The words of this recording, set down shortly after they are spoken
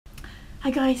Hi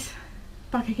guys,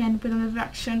 back again with another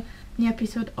reaction, new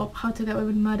episode of How to Get Away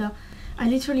with Murder. I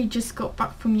literally just got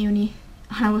back from uni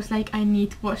and I was like, I need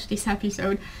to watch this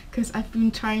episode because I've been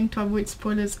trying to avoid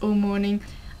spoilers all morning.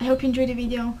 I hope you enjoyed the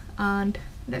video and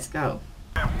let's go.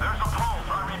 There's a pulse,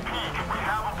 I repeat, we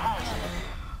have a pulse.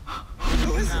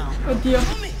 Who is it? Oddio.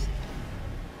 Tell me.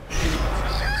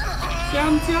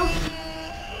 Silenzio.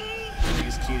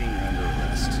 He's Keating, you're under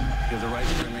arrest. You have the right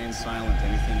to remain silent.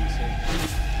 Anything you say.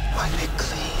 Wipe it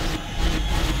clean.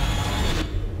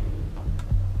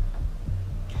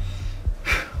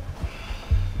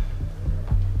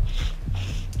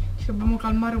 Ci dobbiamo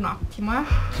calmare un attimo,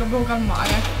 Ci dobbiamo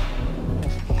calmare.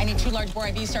 I need 2 large bore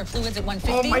IV start fluids at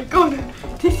 150. Oh my god,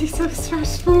 this is so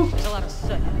stressful. There's a lot of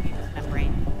soot underneath his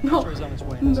membrane. No,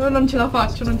 no, non ce la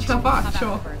faccio, non ce la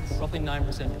faccio. Roughly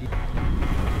 9%.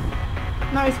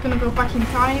 Now it's gonna go back in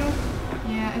time.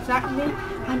 Yeah, exactly.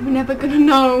 And we're never gonna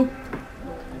know.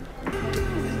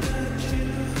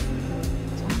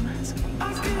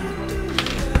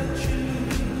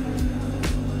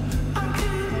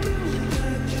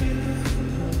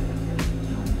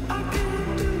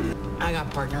 I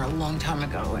got partner a long time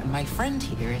ago, and my friend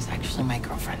here is actually my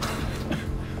girlfriend.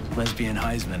 Lesbian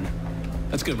Heisman.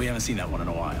 That's good. We haven't seen that one in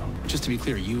a while. Just to be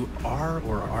clear, you are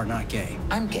or are not gay?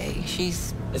 I'm gay.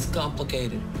 She's... It's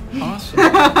complicated. Awesome. We're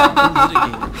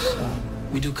litigators.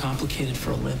 We do complicated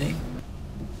for a living.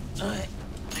 I...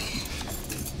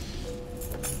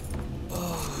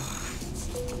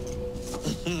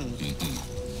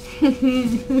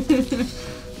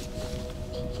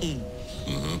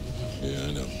 Yeah,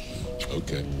 I know.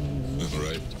 Okay. All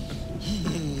right.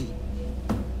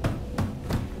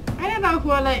 I don't know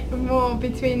who are like more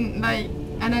between like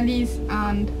Annalise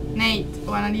and Nate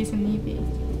or Annalise and Evie.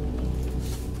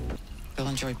 They'll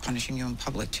enjoy punishing you in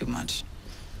public too much.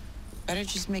 Better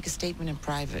just make a statement in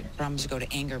private. Promise to go to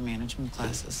anger management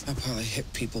classes. I probably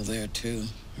hit people there too.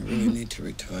 I really need to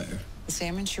retire. The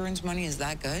Sam insurance money is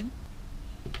that good?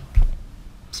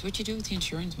 So what'd you do with the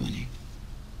insurance money?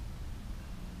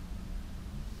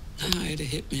 I hired a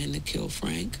hitman to kill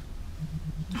Frank.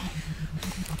 Are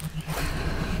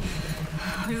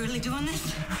we really doing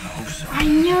this? I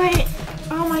knew it!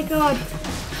 Oh my god.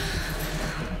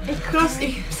 It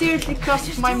seriously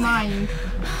crossed my mind.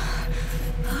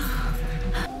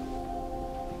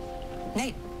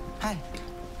 Nate, hi.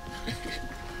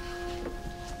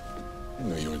 You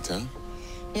know you're in town?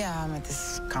 Yeah, I'm at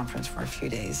this conference for a few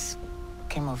days.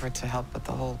 Came over to help with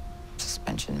the whole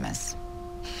suspension mess.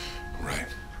 Right.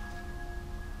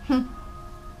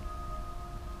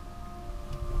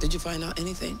 Did you find out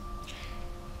anything?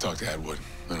 Talk to Atwood.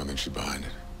 I don't think she's behind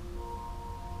it.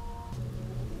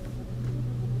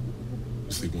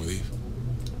 You sleeping with Eve?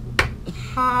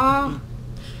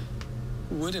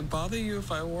 Would it bother you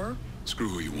if I were? Screw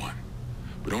who you want.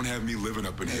 But don't have me living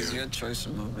up in It's here. your choice to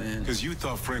move in. Because you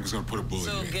thought Frank was going to put a bullet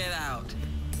So in you. get out.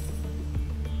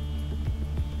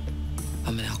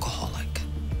 I'm an alcoholic.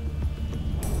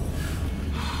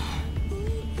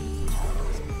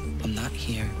 I'm not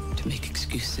here to make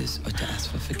excuses or to ask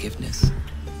for forgiveness.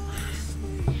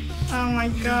 Oh my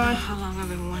god. How long I've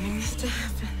been wanting this to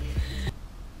happen.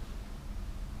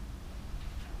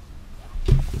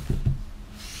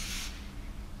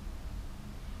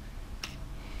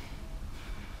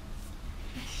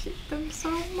 I shit them so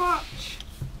much.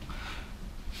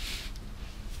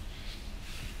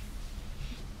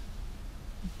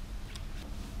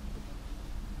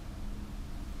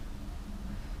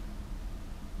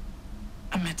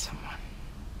 I met someone.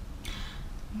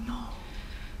 No.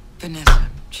 Vanessa.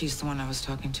 She's the one I was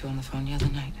talking to on the phone the other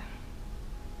night.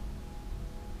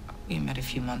 We met a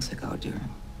few months ago during...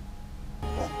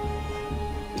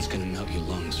 It's gonna melt your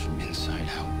lungs from inside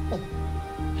out.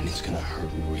 And it's gonna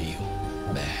hurt real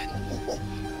bad.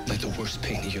 Like the worst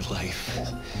pain of your life.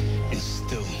 And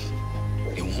still,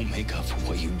 it won't make up for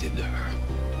what you did to her.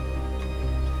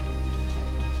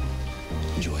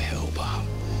 Enjoy hell, Bob.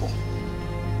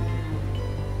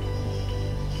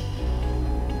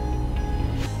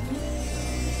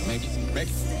 Maggie.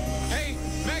 Hey,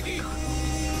 Maggie!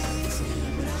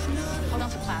 Hold on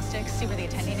to plastics, see where the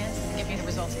attending is, and give me the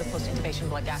results of the post-intubation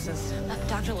blood gases.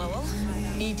 Dr. Lowell?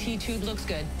 ET tube looks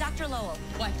good. Dr. Lowell.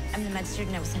 What? I'm the med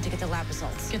student I was sent to get the lab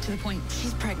results. Get to the point.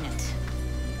 She's pregnant.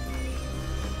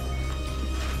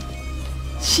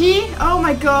 She? Oh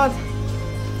my god.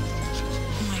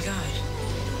 Oh my god.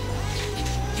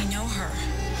 I know her.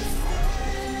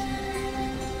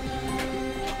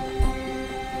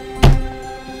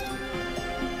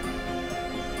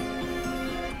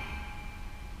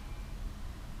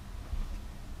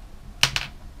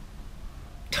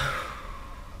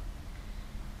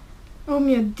 Oh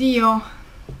mio Dio.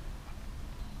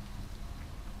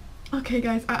 Okay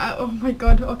guys, oh my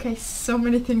god, okay, so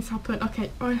many things happen. Okay,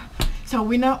 so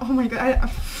we know, oh my god,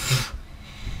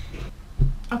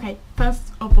 okay,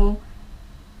 first of all,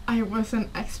 I wasn't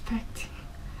expecting,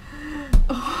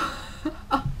 oh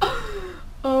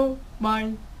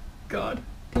my god,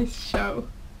 this show,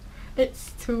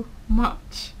 it's too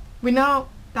much. We know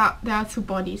that there are two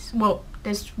bodies. Well,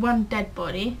 there's one dead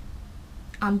body,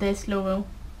 and there's Laurel,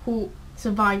 who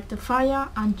survived the fire,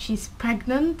 and she's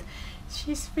pregnant.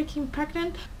 She's freaking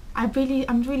pregnant. I'm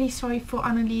really sorry for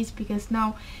Annalise, because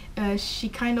now she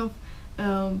kind of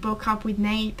broke up with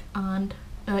Nate, and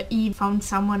Eve found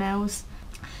someone else.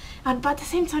 But at the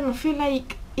same time, I feel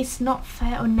like it's not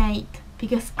fair on Nate,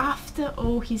 because after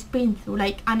all he's been through,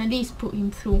 like Annalise put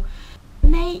him through,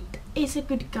 Nate is a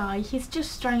good guy. He's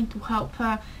just trying to help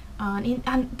her, and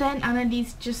then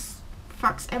Annalise just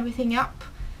fucks everything up,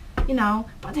 you know.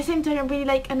 But at the same time, I really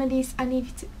like Annalise and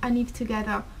Eve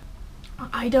together.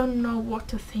 I don't know what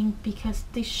to think, because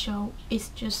this show is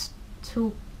just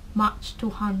too much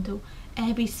to handle.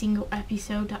 Every single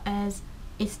episode that airs,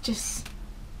 it's just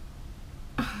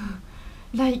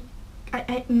like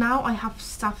now I have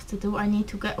stuff to do. I need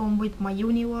to get on with my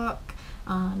uni work,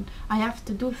 and I have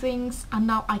to do things, and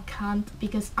now I can't,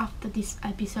 because after this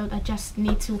episode I just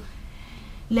need to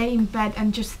lay in bed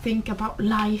and just think about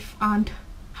life and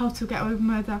how to get away with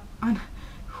murder and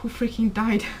who freaking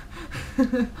died.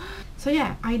 So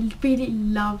yeah, I really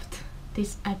loved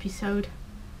this episode.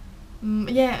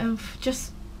 Yeah,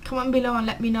 just comment below and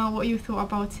let me know what you thought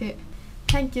about it.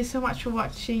 Thank you so much for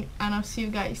watching, and I'll see you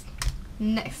guys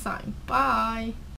next time. Bye.